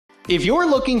If you're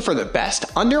looking for the best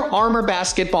Under Armour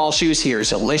basketball shoes,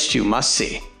 here's a list you must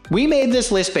see. We made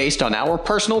this list based on our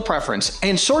personal preference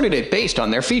and sorted it based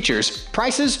on their features,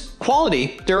 prices,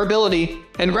 quality, durability,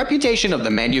 and reputation of the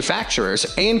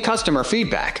manufacturers and customer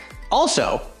feedback.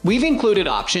 Also, we've included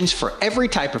options for every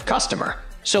type of customer.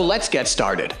 So let's get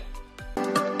started.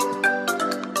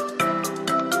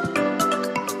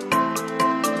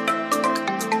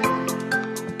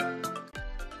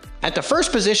 At the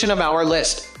first position of our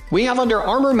list, we have Under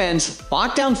Armour Men's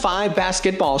Lockdown 5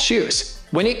 basketball shoes.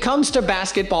 When it comes to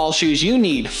basketball shoes, you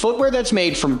need footwear that's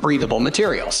made from breathable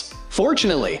materials.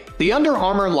 Fortunately, the Under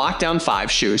Armour Lockdown 5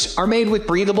 shoes are made with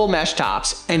breathable mesh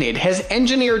tops, and it has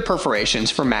engineered perforations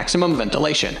for maximum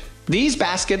ventilation. These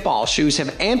basketball shoes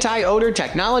have anti-odor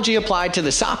technology applied to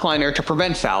the sock liner to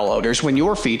prevent foul odors when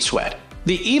your feet sweat.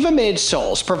 The EVA Mid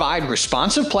soles provide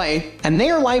responsive play, and they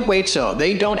are lightweight so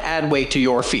they don't add weight to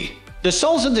your feet. The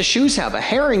soles of the shoes have a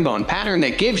herringbone pattern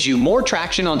that gives you more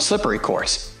traction on slippery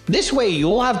courts. This way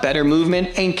you'll have better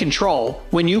movement and control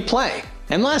when you play.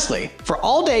 And lastly, for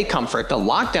all-day comfort, the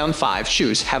Lockdown 5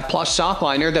 shoes have plush sock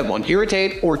liner that won't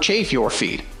irritate or chafe your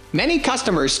feet. Many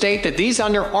customers state that these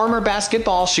Under Armour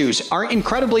basketball shoes are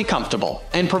incredibly comfortable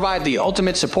and provide the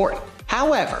ultimate support.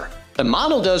 However, the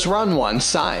model does run one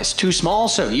size too small,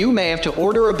 so you may have to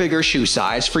order a bigger shoe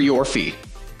size for your feet.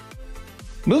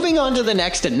 Moving on to the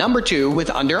next at number 2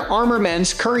 with Under Armour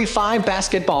Men's Curry 5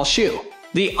 basketball shoe.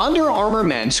 The Under Armour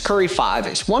Men's Curry 5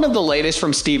 is one of the latest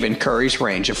from Stephen Curry's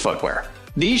range of footwear.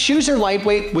 These shoes are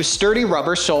lightweight with sturdy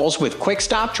rubber soles with quick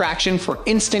stop traction for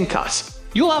instant cuts.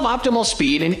 You'll have optimal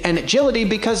speed and agility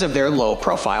because of their low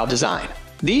profile design.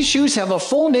 These shoes have a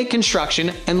full knit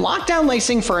construction and lockdown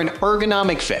lacing for an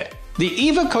ergonomic fit. The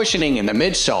EVA cushioning in the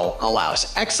midsole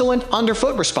allows excellent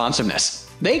underfoot responsiveness.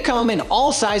 They come in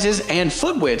all sizes and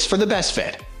foot widths for the best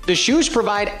fit. The shoes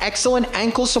provide excellent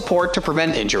ankle support to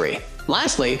prevent injury.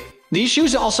 Lastly, these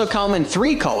shoes also come in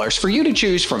 3 colors for you to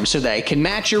choose from so they can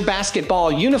match your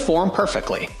basketball uniform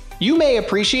perfectly. You may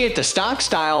appreciate the stock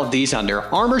style of these Under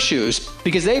Armour shoes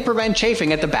because they prevent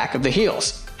chafing at the back of the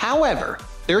heels. However,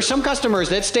 there are some customers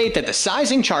that state that the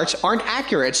sizing charts aren't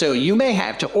accurate, so you may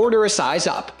have to order a size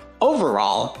up.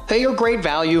 Overall, they are great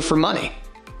value for money.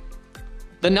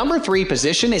 The number 3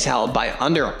 position is held by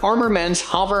Under Armour Men's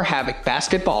Hover Havoc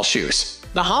basketball shoes.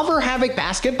 The Hover Havoc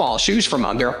basketball shoes from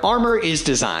Under Armour is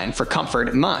designed for comfort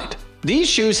in mind. These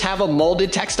shoes have a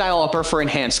molded textile upper for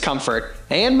enhanced comfort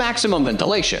and maximum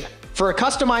ventilation. For a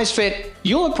customized fit,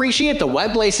 you'll appreciate the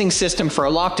web lacing system for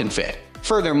a locked-in fit.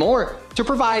 Furthermore, to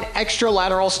provide extra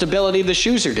lateral stability, the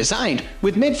shoes are designed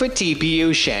with midfoot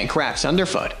TPU shank wraps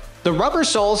underfoot. The rubber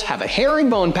soles have a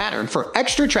herringbone pattern for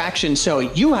extra traction so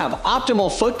you have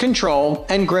optimal foot control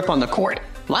and grip on the court.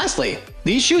 Lastly,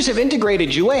 these shoes have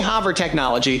integrated UA hover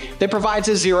technology that provides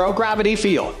a zero-gravity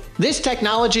feel. This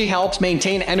technology helps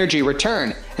maintain energy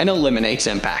return and eliminates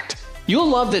impact. You'll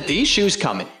love that these shoes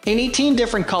come in 18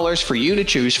 different colors for you to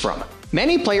choose from.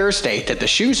 Many players state that the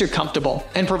shoes are comfortable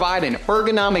and provide an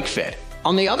ergonomic fit.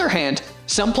 On the other hand,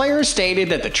 some players stated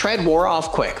that the tread wore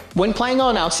off quick when playing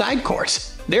on outside courts.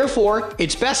 Therefore,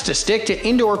 it's best to stick to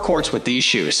indoor courts with these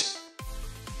shoes.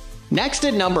 Next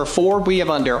at number 4, we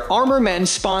have Under Armour Men's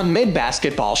Spawn Mid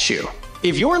basketball shoe.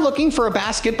 If you're looking for a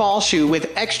basketball shoe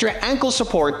with extra ankle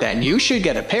support, then you should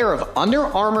get a pair of Under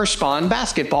Armour Spawn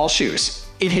basketball shoes.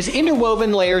 It has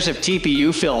interwoven layers of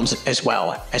TPU films as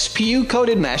well as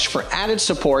PU-coated mesh for added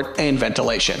support and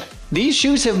ventilation. These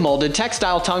shoes have molded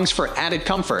textile tongues for added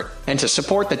comfort and to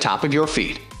support the top of your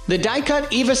feet. The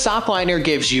die-cut EVA sock liner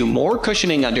gives you more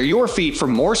cushioning under your feet for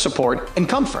more support and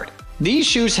comfort. These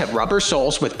shoes have rubber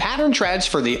soles with pattern treads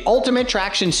for the ultimate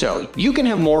traction so you can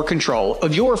have more control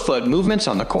of your foot movements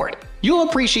on the court. You'll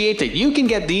appreciate that you can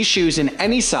get these shoes in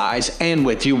any size and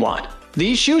width you want.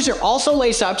 These shoes are also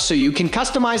lace-up so you can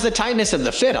customize the tightness of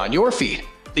the fit on your feet.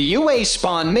 The UA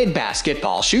Spawn Mid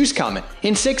basketball shoes come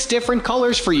in 6 different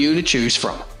colors for you to choose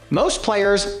from. Most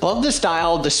players love the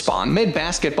style of the Spawn Mid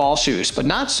basketball shoes, but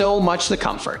not so much the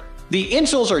comfort. The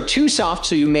insoles are too soft,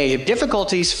 so you may have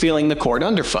difficulties feeling the court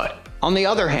underfoot. On the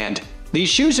other hand, these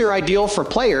shoes are ideal for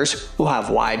players who have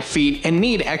wide feet and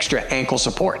need extra ankle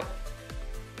support.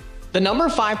 The number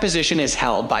 5 position is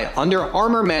held by Under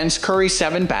Armour Men's Curry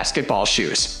 7 basketball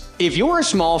shoes. If you're a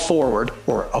small forward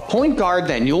or a point guard,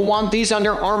 then you'll want these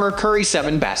Under Armour Curry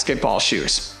 7 basketball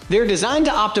shoes. They're designed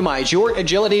to optimize your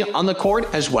agility on the court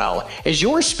as well as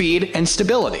your speed and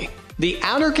stability. The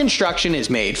outer construction is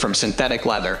made from synthetic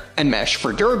leather and mesh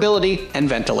for durability and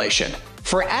ventilation.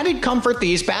 For added comfort,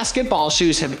 these basketball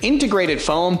shoes have integrated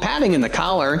foam padding in the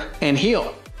collar and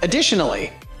heel.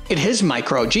 Additionally, it has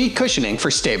micro-G cushioning for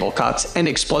stable cuts and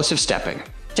explosive stepping.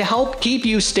 To help keep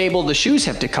you stable, the shoes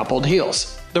have decoupled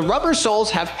heels. The rubber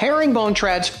soles have herringbone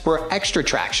treads for extra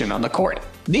traction on the court.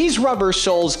 These rubber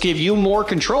soles give you more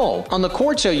control on the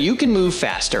court so you can move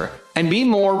faster and be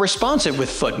more responsive with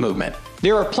foot movement.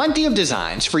 There are plenty of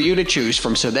designs for you to choose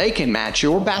from so they can match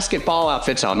your basketball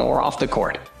outfits on or off the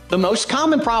court. The most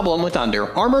common problem with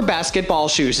Under Armour basketball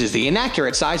shoes is the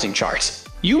inaccurate sizing charts.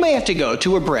 You may have to go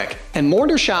to a brick and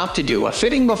mortar shop to do a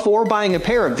fitting before buying a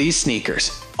pair of these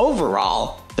sneakers.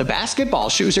 Overall, the basketball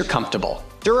shoes are comfortable,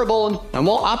 durable, and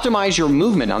will optimize your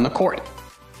movement on the court.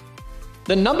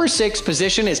 The number 6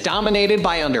 position is dominated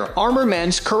by Under Armour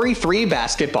Men's Curry 3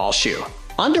 basketball shoe.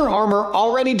 Under Armour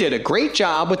already did a great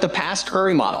job with the past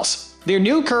Curry models. Their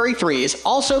new Curry 3 is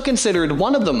also considered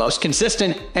one of the most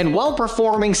consistent and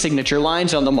well-performing signature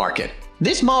lines on the market.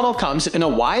 This model comes in a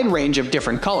wide range of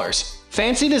different colors,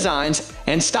 fancy designs,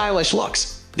 and stylish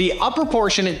looks. The upper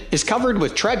portion is covered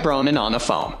with tread-bone and on a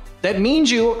foam. That means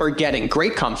you are getting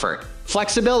great comfort,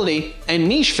 flexibility, and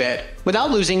niche fit without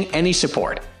losing any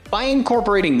support. By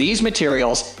incorporating these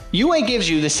materials, UA gives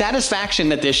you the satisfaction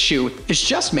that this shoe is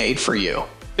just made for you.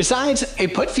 Besides,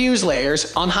 it put fuse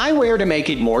layers on high wear to make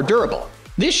it more durable.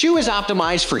 This shoe is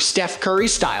optimized for Steph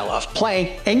Curry's style of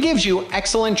play and gives you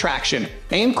excellent traction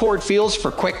and court feels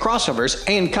for quick crossovers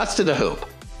and cuts to the hoop.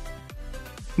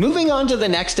 Moving on to the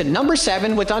next at number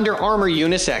 7 with Under Armour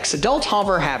Unisex Adult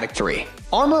Hover Havoc 3.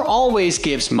 Armour always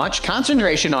gives much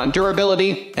concentration on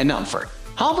durability and comfort.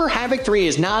 However, Havoc 3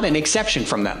 is not an exception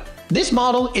from them. This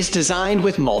model is designed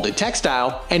with molded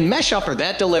textile and mesh upper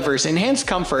that delivers enhanced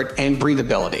comfort and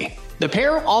breathability. The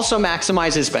pair also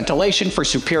maximizes ventilation for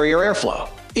superior airflow.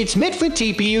 Its mid-foot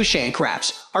TPU shank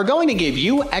wraps are going to give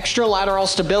you extra lateral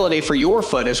stability for your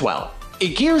foot as well.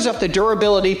 It gears up the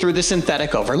durability through the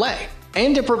synthetic overlay.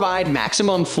 And to provide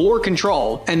maximum floor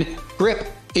control and grip,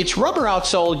 its rubber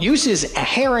outsole uses a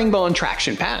herringbone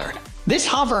traction pattern. This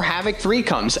Hover Havoc 3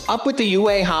 comes up with the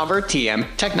UA Hover TM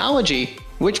technology,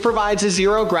 which provides a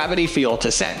zero-gravity feel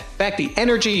to send back the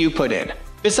energy you put in.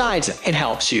 Besides, it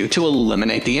helps you to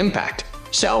eliminate the impact.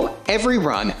 So, every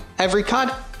run, every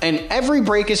cut, and every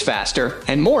break is faster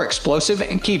and more explosive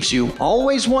and keeps you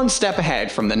always one step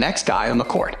ahead from the next guy on the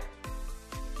court.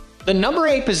 The number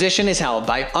 8 position is held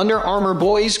by Under Armour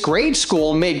Boys Grade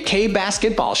School Mid-K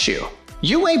basketball shoe.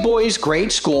 UA Boys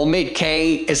Grade School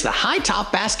Mid-K is the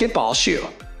high-top basketball shoe.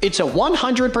 It's a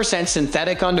 100%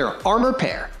 synthetic Under Armour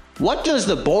pair. What does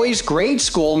the Boys Grade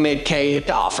School Mid-K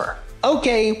offer?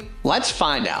 Okay, let's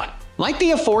find out. Like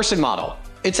the aforesaid model,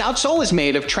 its outsole is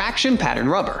made of traction pattern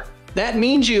rubber. That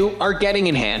means you are getting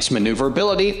enhanced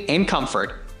maneuverability and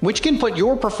comfort, which can put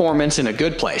your performance in a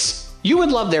good place. You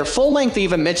would love their full-length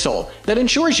EVA midsole that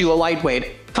ensures you a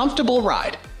lightweight, comfortable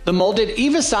ride. The molded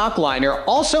EVA sock liner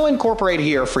also incorporated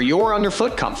here for your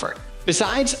underfoot comfort.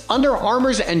 Besides, Under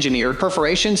Armour's engineered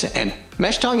perforations and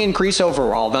mesh tongue increase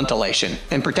overall ventilation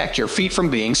and protect your feet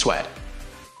from being sweat.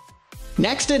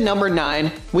 Next at number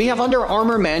 9, we have Under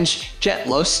Armour Men's Jet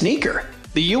Low sneaker.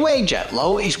 The UA Jet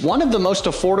Low is one of the most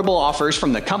affordable offers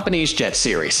from the company's Jet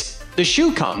series. The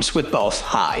shoe comes with both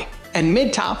high and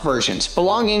mid-top versions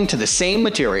belonging to the same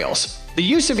materials. The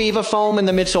use of EVA foam in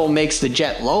the midsole makes the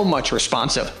Jet Low much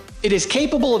responsive. It is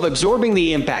capable of absorbing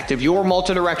the impact of your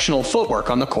multidirectional footwork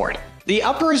on the court. The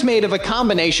upper is made of a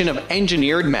combination of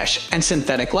engineered mesh and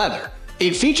synthetic leather.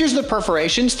 It features the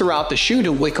perforations throughout the shoe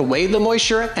to wick away the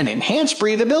moisture and enhance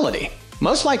breathability.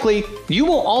 Most likely, you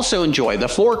will also enjoy the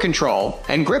floor control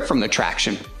and grip from the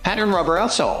traction pattern rubber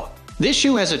outsole. This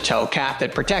shoe has a toe cap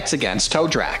that protects against toe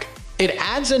drag. It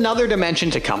adds another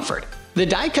dimension to comfort. The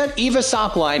die-cut EVA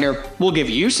sock liner will give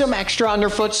you some extra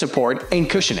underfoot support and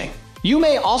cushioning. You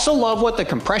may also love what the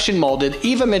compression-molded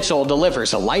EVA midsole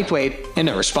delivers, a lightweight and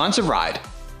a responsive ride.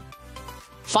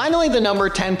 Finally, the number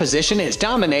 10 position is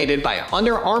dominated by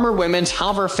Under Armour Women's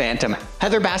Hover Phantom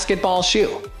Heather basketball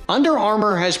shoe. Under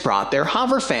Armour has brought their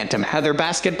Hover Phantom Heather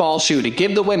basketball shoe to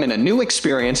give the women a new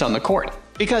experience on the court.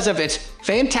 Because of its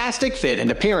fantastic fit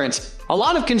and appearance, a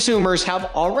lot of consumers have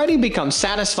already become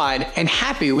satisfied and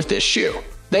happy with this shoe.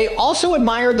 They also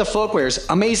admired the footwear's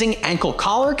amazing ankle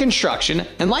collar construction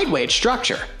and lightweight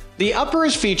structure. The upper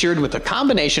is featured with a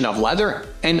combination of leather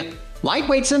and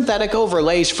lightweight synthetic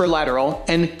overlays for lateral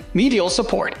and medial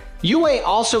support. UA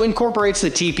also incorporates the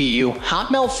TPU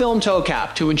hot melt film toe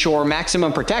cap to ensure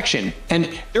maximum protection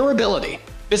and durability.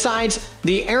 Besides,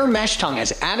 the air mesh tongue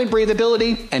has added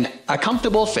breathability and a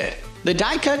comfortable fit. The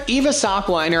die-cut EVA sock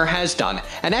liner has done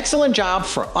an excellent job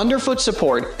for underfoot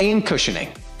support and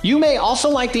cushioning. You may also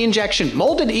like the injection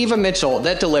molded EVA midsole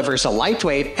that delivers a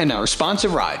lightweight and a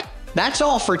responsive ride. That's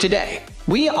all for today.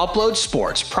 We upload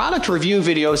sports product review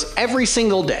videos every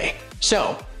single day.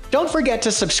 So, Don't forget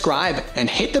to subscribe and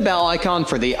hit the bell icon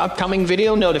for the upcoming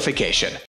video notification.